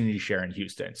the opportunity share in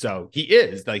Houston. So he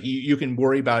is like, you can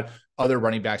worry about other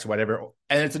running backs or whatever.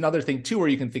 And it's another thing too, where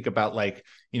you can think about like,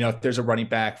 if there's a running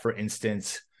back, for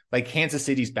instance, like Kansas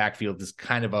City's backfield is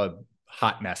kind of a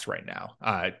hot mess right now.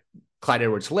 Clyde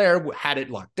Edwards-Helaire had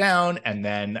it locked down, and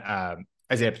then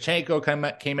Isaiah Pacheco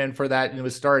came in for that and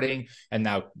was starting. And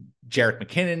now Jerick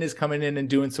McKinnon is coming in and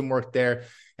doing some work there.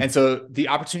 And so the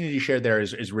opportunity share there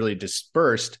is really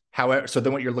dispersed. However, so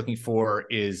then what you're looking for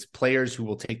is players who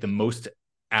will take the most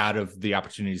out of the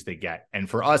opportunities they get. And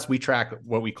for us, we track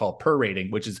what we call per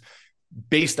rating, which is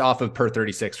based off of per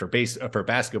 36 for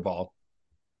basketball,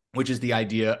 which is the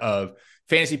idea of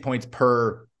fantasy points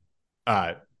per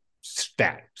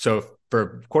stat. So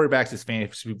for quarterbacks, it's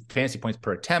fantasy points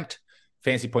per attempt,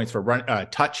 fantasy points for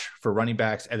touch for running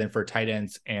backs, and then for tight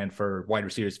ends and for wide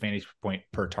receivers, fantasy point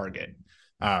per target.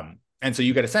 And so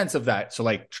you get a sense of that. So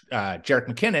like Jerick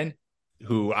McKinnon,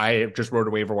 who I just wrote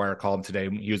a waiver wire column today,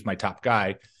 he was my top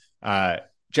guy.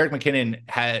 Jerick McKinnon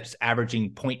has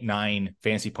averaging 0.9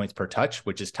 fantasy points per touch,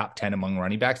 which is top 10 among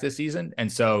running backs this season.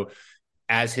 And so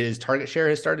as his target share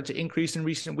has started to increase in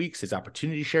recent weeks, his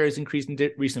opportunity share has increased in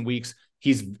recent weeks.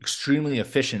 He's extremely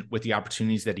efficient with the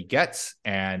opportunities that he gets.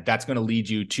 And that's going to lead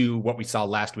you to what we saw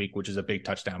last week, which is a big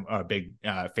touchdown, a big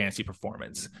fantasy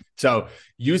performance. So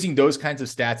using those kinds of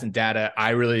stats and data,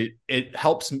 it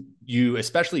helps you,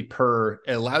 especially it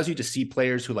allows you to see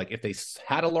players who, like, if they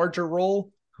had a larger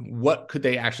role, what could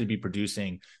they actually be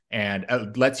producing? And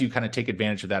it lets you kind of take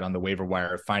advantage of that on the waiver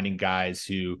wire, finding guys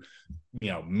who,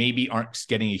 maybe aren't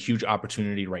getting a huge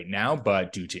opportunity right now,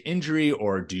 but due to injury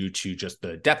or due to just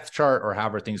the depth chart or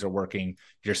however things are working,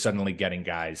 you're suddenly getting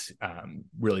guys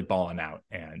really balling out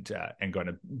and going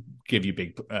to give you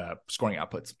big scoring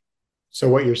outputs. So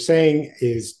what you're saying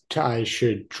is I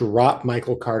should drop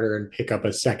Michael Carter and pick up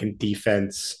a second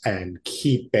defense and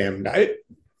keep Bam Knight,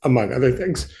 among other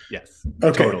things. Yes.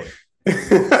 Okay. Totally.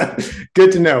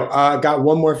 Good to know. Got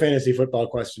one more fantasy football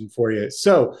question for you.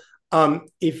 So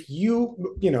if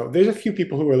there's a few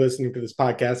people who are listening to this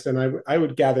podcast, and I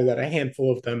would gather that a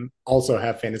handful of them also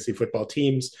have fantasy football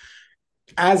teams.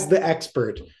 As the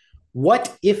expert,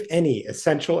 what, if any,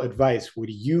 essential advice would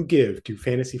you give to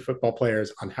fantasy football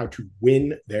players on how to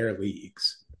win their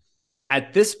leagues?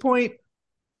 At this point,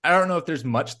 I don't know if there's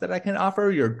much that I can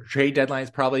offer. Your trade deadline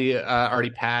is probably already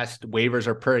passed. Waivers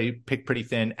are pretty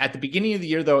thin. At the beginning of the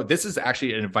year, though, this is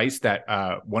actually an advice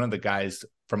that one of the guys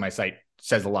from my site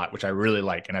says a lot, which I really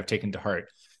like and I've taken to heart,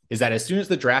 is that as soon as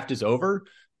the draft is over,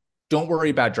 don't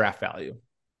worry about draft value.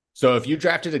 So if you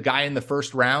drafted a guy in the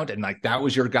first round and like that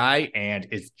was your guy and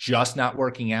it's just not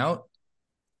working out,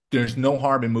 there's no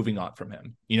harm in moving on from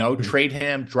him. Trade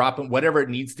him, drop him, whatever it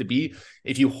needs to be.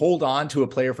 If you hold on to a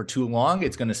player for too long,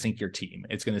 it's going to sink your team.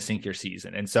 It's going to sink your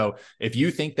season. And so if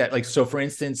you think that, so for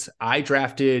instance, I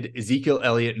drafted Ezekiel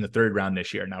Elliott in the 3rd round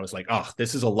this year, and I was like, oh,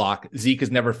 this is a lock. Zeke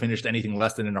has never finished anything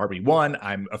less than an RB1.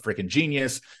 I'm a freaking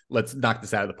genius. Let's knock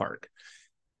this out of the park.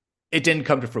 It didn't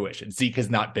come to fruition. Zeke has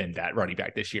not been that running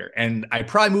back this year. And I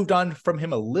probably moved on from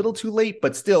him a little too late,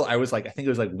 but still I was like, I think it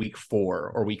was like week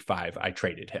 4 or week 5, I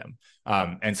traded him.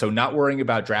 And so not worrying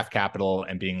about draft capital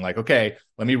and being like, okay,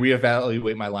 let me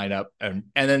reevaluate my lineup. And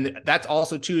then that's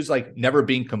also too, is like never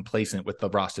being complacent with the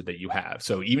roster that you have.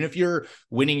 So even if you're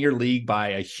winning your league by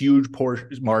a huge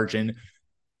margin,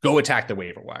 go attack the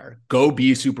waiver wire, go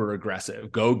be super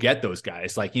aggressive, go get those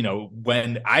guys. Like,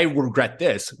 when I regret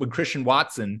this, when Christian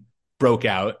Watson broke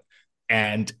out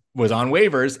and was on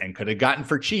waivers and could have gotten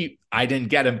for cheap, I didn't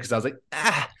get him because I was like,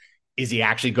 is he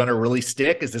actually going to really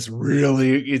stick? Is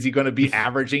he going to be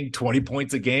averaging 20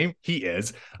 points a game? He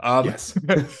is. Yes.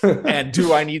 And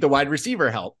do I need the wide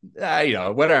receiver help?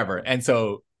 Whatever. And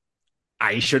so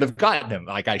I should have gotten him.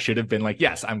 Like I should have been like,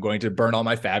 yes, I'm going to burn all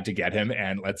my fab to get him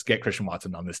and let's get Christian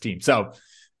Watson on this team. So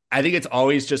I think it's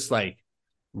always just like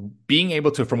being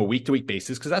able to, from a week to week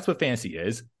basis, because that's what fantasy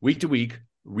is, week to week,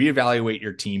 reevaluate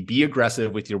your team, be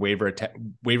aggressive with your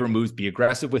waiver moves, be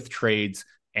aggressive with trades.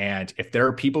 And if there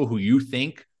are people who you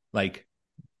think like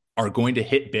are going to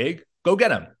hit big, go get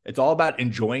them. It's all about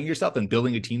enjoying yourself and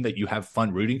building a team that you have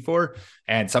fun rooting for.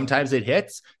 And sometimes it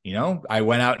hits. I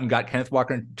went out and got Kenneth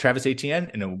Walker and Travis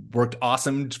Etienne, and it worked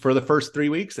awesome for the first 3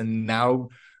 weeks. And now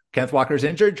Kenneth Walker's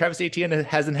injured. Travis Etienne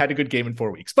hasn't had a good game in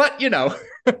 4 weeks. But,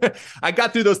 I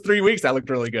got through those 3 weeks. That looked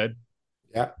really good.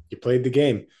 Yeah, you played the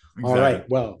game. Exactly. All right.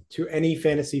 Well, to any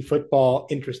fantasy football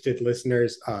interested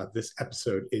listeners, this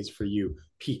episode is for you.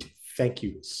 Pete, thank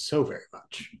you so very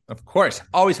much. Of course.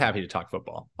 Always happy to talk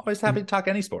football. Always happy to talk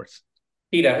any sports.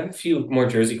 Pete, I have a few more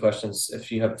Jersey questions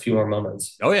if you have a few more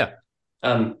moments. Oh, yeah.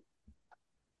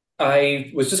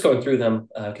 I was just going through them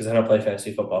because I don't play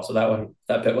fantasy football. So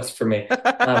that bit was for me.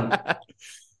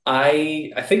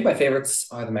 I think my favorites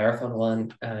are the Marathon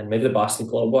one and maybe the Boston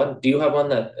Globe one. Do you have one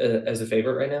that as a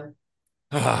favorite right now?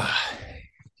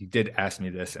 You did ask me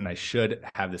this, and I should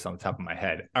have this on the top of my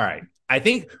head. All right. I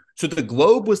think so. The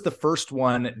Globe was the first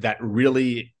one that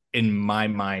really in my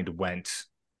mind, went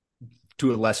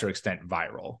to a lesser extent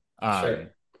viral.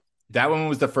 Sure. That one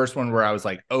was the first one where I was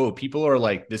like, oh, people are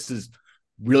like, this is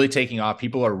really taking off.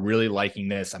 People are really liking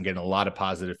this. I'm getting a lot of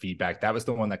positive feedback. That was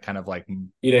the one that kind of like...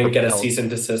 You didn't get a cease and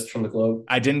desist from the Globe?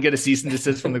 I didn't get a cease and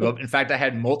desist from the Globe. In fact, I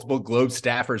had multiple Globe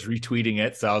staffers retweeting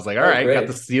it. So I was like, all right, got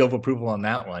the seal of approval on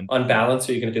that one. On balance,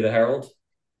 are you going to do the Herald?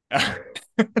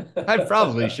 I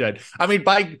probably should. I mean,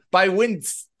 by win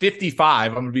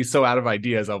 55, I'm going to be so out of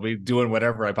ideas. I'll be doing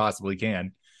whatever I possibly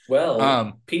can.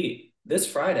 Well, Pete, this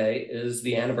Friday is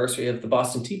the anniversary of the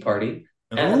Boston Tea Party,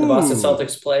 and the Boston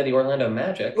Celtics play the Orlando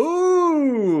Magic.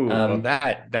 Ooh, well,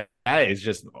 that is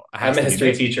just. I'm a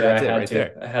history teacher. I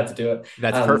had to do it.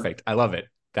 That's perfect. I love it.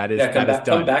 That is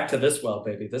come back to this well,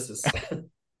 baby. This is. Do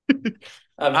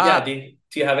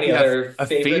you have any other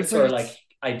favorites or like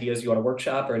ideas you want to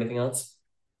workshop or anything else?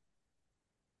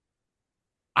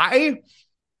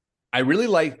 I really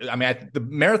like, the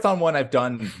marathon one, I've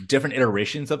done different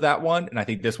iterations of that one. And I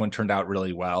think this one turned out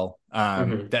really well.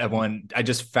 That one, I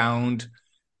just found,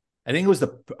 I think it was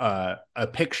a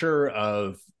picture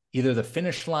of either the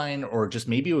finish line or just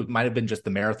maybe it might have been just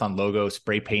the marathon logo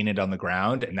spray painted on the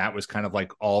ground. And that was kind of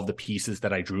like all the pieces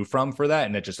that I drew from for that.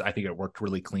 And I think it worked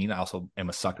really clean. I also am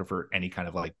a sucker for any kind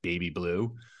of like baby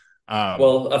blue.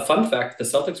 Well, a fun fact, the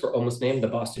Celtics were almost named the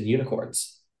Boston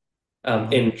Unicorns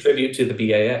in tribute to the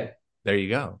BAA. There you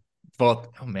go.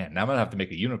 Well, oh man, now I'm gonna have to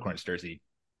make a Unicorns jersey.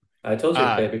 I told you,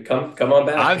 baby, come on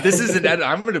back. I'm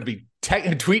going to be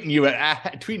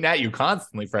tweeting at you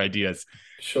constantly for ideas.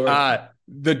 Sure. I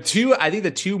think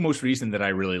the two most recent that I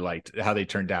really liked how they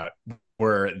turned out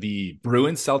were the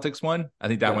Bruins Celtics one. I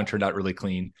think that one turned out really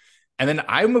clean. And then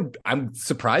I'm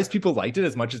surprised people liked it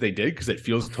as much as they did because it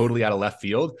feels totally out of left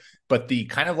field. But the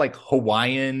kind of like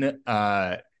Hawaiian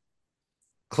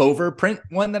clover print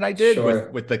one that I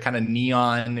did with the kind of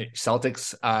neon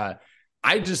Celtics. I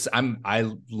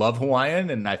love Hawaiian,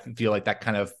 and I feel like that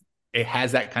kind of it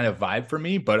has that kind of vibe for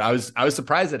me. But I was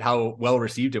surprised at how well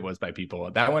received it was by people.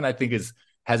 That one I think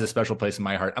has a special place in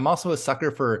my heart. I'm also a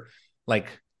sucker for like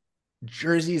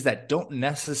jerseys that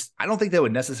I don't think they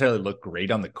would necessarily look great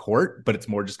on the court, but it's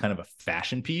more just kind of a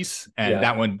fashion piece. And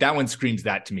that one screams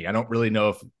that to me. I don't really know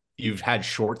if you've had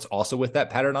shorts also with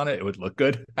that pattern on it, it would look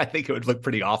good. I think it would look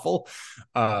pretty awful.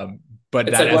 But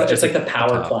it's like the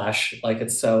power clash. Like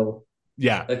it's so,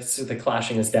 it's the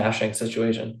clashing is dashing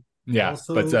situation. Yeah.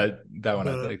 Also, but that one,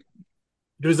 I think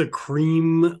there's a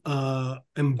cream embargo.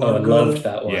 I loved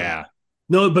that one. Yeah.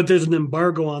 No, but there's an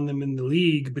embargo on them in the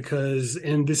league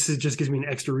and this just gives me an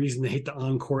extra reason to hate the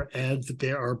Encore ads that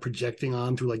they are projecting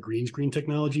on through like green screen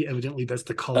technology. Evidently, that's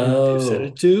the color that they set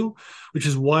it to, which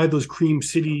is why those Cream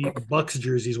City Bucks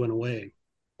jerseys went away.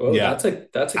 Oh, yeah, that's a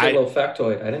good little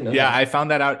factoid. I didn't know. Yeah, that. I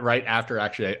found that out right after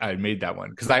actually I made that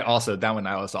one because I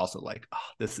was also like, oh,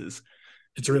 it's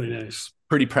really nice.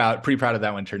 Pretty proud of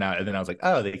that one turned out, and then I was like,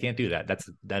 oh, they can't do that.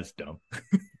 That's dumb.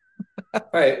 All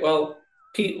right, well.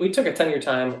 Pete, we took a ton of your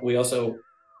time. We also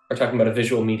are talking about a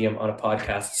visual medium on a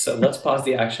podcast. So let's pause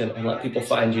the action and let people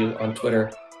find you on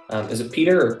Twitter. Is it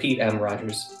Peter or Pete M.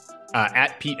 Rogers?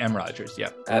 At Pete M. Rogers,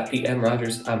 yeah. At Pete M.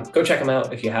 Rogers. Go check him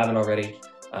out if you haven't already.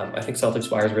 I think Celtics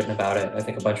Wire's written about it. I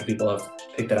think a bunch of people have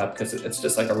picked it up because it's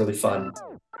just like a really fun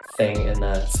thing in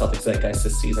the Celtics zeitgeist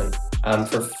this season.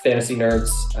 For fantasy nerds,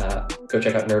 go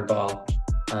check out Nerdball,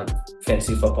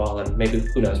 fantasy football, and maybe,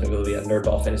 who knows, maybe it'll be a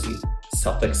Nerdball fantasy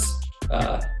Celtics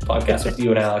podcast with you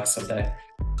and Alex someday.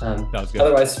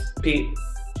 Otherwise, Pete,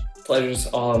 pleasure's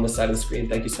all on this side of the screen.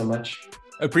 Thank you so much.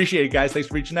 Appreciate it, guys. Thanks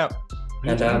for reaching out.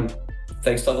 And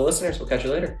thanks to all the listeners. We'll catch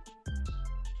you later.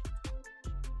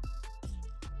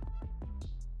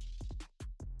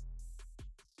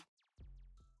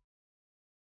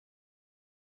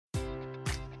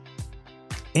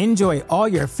 Enjoy all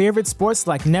your favorite sports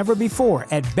like never before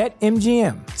at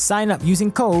BetMGM. Sign up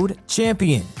using code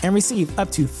CHAMPION and receive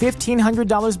up to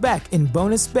 $1,500 back in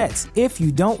bonus bets if you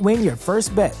don't win your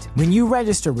first bet. When you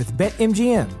register with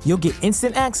BetMGM, you'll get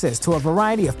instant access to a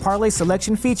variety of parlay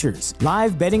selection features,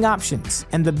 live betting options,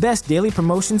 and the best daily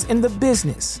promotions in the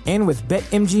business. And with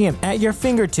BetMGM at your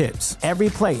fingertips, every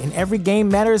play and every game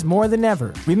matters more than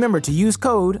ever. Remember to use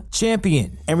code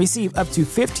CHAMPION and receive up to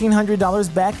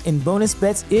 $1,500 back in bonus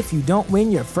bets if you don't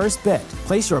win your first bet.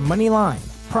 Place your money line,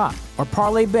 prop, or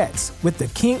parlay bets with the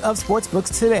king of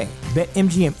sportsbooks today.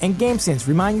 BetMGM and GameSense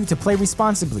remind you to play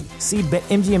responsibly. See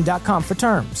BetMGM.com for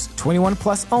terms. 21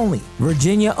 plus only.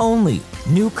 Virginia only.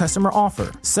 New customer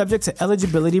offer. Subject to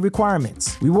eligibility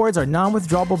requirements. Rewards are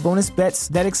non-withdrawable bonus bets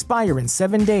that expire in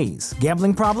 7 days.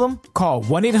 Gambling problem? Call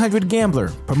 1-800-GAMBLER.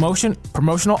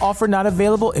 Promotional offer not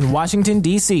available in Washington,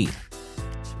 D.C.